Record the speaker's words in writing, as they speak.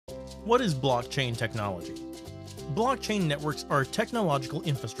What is blockchain technology? Blockchain networks are a technological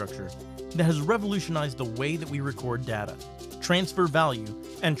infrastructure that has revolutionized the way that we record data, transfer value,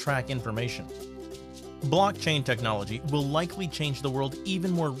 and track information. Blockchain technology will likely change the world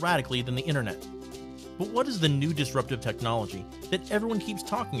even more radically than the internet. But what is the new disruptive technology that everyone keeps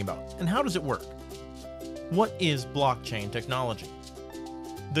talking about, and how does it work? What is blockchain technology?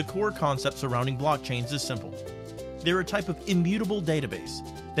 The core concept surrounding blockchains is simple. They're a type of immutable database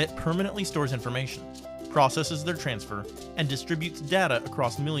that permanently stores information, processes their transfer, and distributes data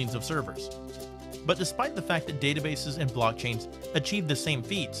across millions of servers. But despite the fact that databases and blockchains achieve the same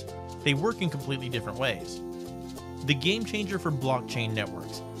feats, they work in completely different ways. The game changer for blockchain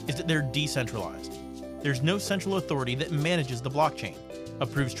networks is that they're decentralized. There's no central authority that manages the blockchain,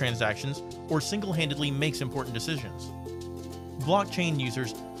 approves transactions, or single-handedly makes important decisions. Blockchain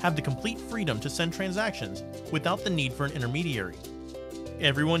users have the complete freedom to send transactions without the need for an intermediary.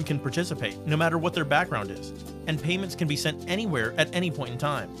 Everyone can participate, no matter what their background is, and payments can be sent anywhere at any point in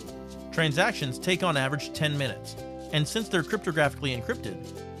time. Transactions take on average 10 minutes, and since they're cryptographically encrypted,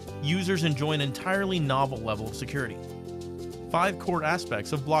 users enjoy an entirely novel level of security. 5 core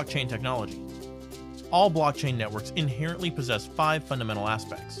aspects of blockchain technology. All blockchain networks inherently possess 5 fundamental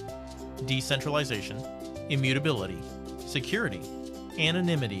aspects: decentralization, immutability, security,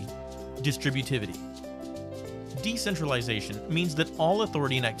 anonymity, distributivity. Decentralization means that all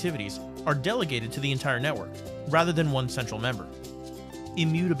authority and activities are delegated to the entire network, rather than one central member.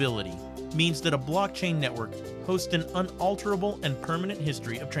 Immutability means that a blockchain network hosts an unalterable and permanent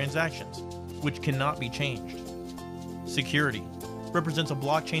history of transactions, which cannot be changed. Security represents a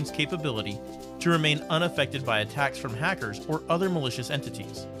blockchain's capability to remain unaffected by attacks from hackers or other malicious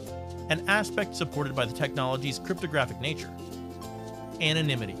entities, an aspect supported by the technology's cryptographic nature.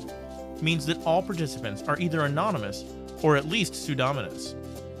 Anonymity means that all participants are either anonymous or at least pseudonymous.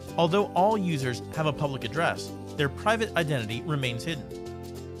 Although all users have a public address, their private identity remains hidden.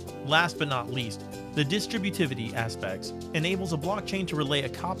 Last but not least, the distributivity aspects enables a blockchain to relay a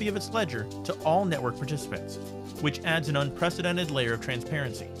copy of its ledger to all network participants, which adds an unprecedented layer of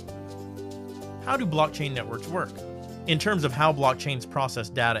transparency. How do blockchain networks work? In terms of how blockchains process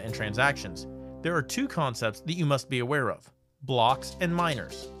data and transactions, there are 2 concepts that you must be aware of: blocks and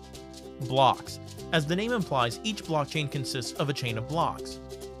miners. Blocks. As the name implies, each blockchain consists of a chain of blocks.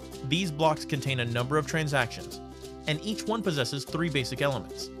 These blocks contain a number of transactions, and each one possesses 3 basic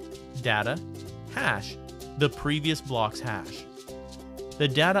elements: data, hash, the previous block's hash. The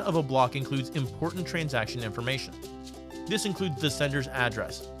data of a block includes important transaction information. This includes the sender's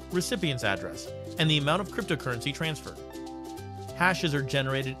address, recipient's address, and the amount of cryptocurrency transferred. Hashes are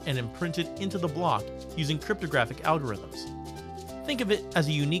generated and imprinted into the block using cryptographic algorithms. Think of it as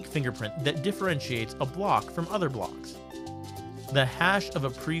a unique fingerprint that differentiates a block from other blocks. The hash of a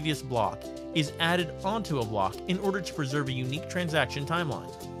previous block is added onto a block in order to preserve a unique transaction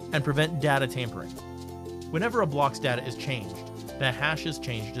timeline and prevent data tampering. Whenever a block's data is changed, the hash is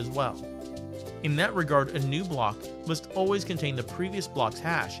changed as well. In that regard, a new block must always contain the previous block's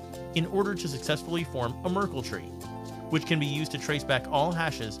hash in order to successfully form a Merkle tree, which can be used to trace back all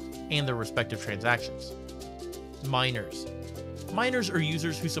hashes and their respective transactions. Miners. Miners are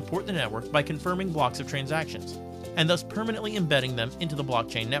users who support the network by confirming blocks of transactions, and thus permanently embedding them into the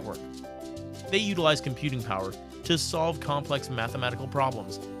blockchain network. They utilize computing power to solve complex mathematical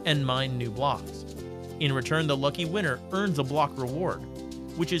problems and mine new blocks. In return, the lucky winner earns a block reward,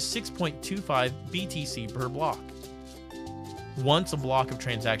 which is 6.25 BTC per block. Once a block of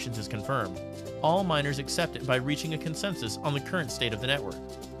transactions is confirmed, all miners accept it by reaching a consensus on the current state of the network.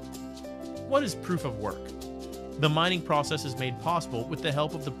 What is proof of work? The mining process is made possible with the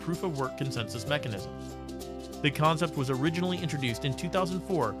help of the proof of work consensus mechanism. The concept was originally introduced in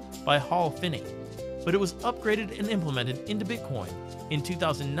 2004 by Hal Finney, but it was upgraded and implemented into Bitcoin in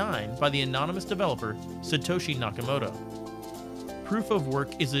 2009 by the anonymous developer Satoshi Nakamoto. Proof of work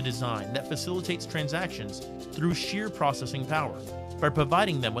is a design that facilitates transactions through sheer processing power by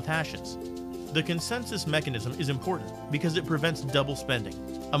providing them with hashes. The consensus mechanism is important because it prevents double spending,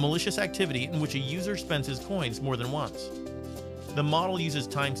 a malicious activity in which a user spends his coins more than once. The model uses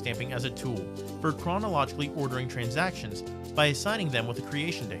timestamping as a tool for chronologically ordering transactions by assigning them with a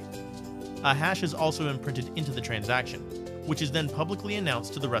creation date. A hash is also imprinted into the transaction, which is then publicly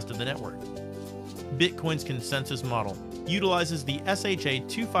announced to the rest of the network. Bitcoin's consensus model utilizes the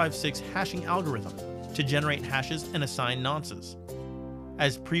SHA-256 hashing algorithm to generate hashes and assign nonces.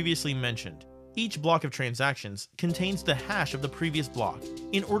 As previously mentioned, each block of transactions contains the hash of the previous block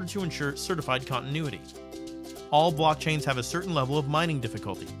in order to ensure certified continuity. All blockchains have a certain level of mining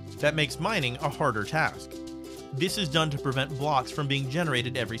difficulty that makes mining a harder task. This is done to prevent blocks from being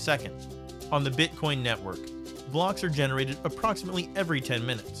generated every second. On the Bitcoin network, blocks are generated approximately every 10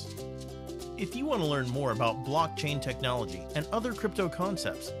 minutes. If you want to learn more about blockchain technology and other crypto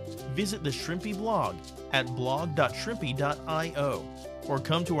concepts, visit the Shrimpy blog at blog.shrimpy.io or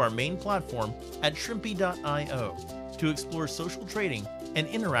come to our main platform at shrimpy.io to explore social trading and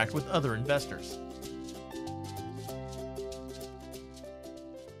interact with other investors.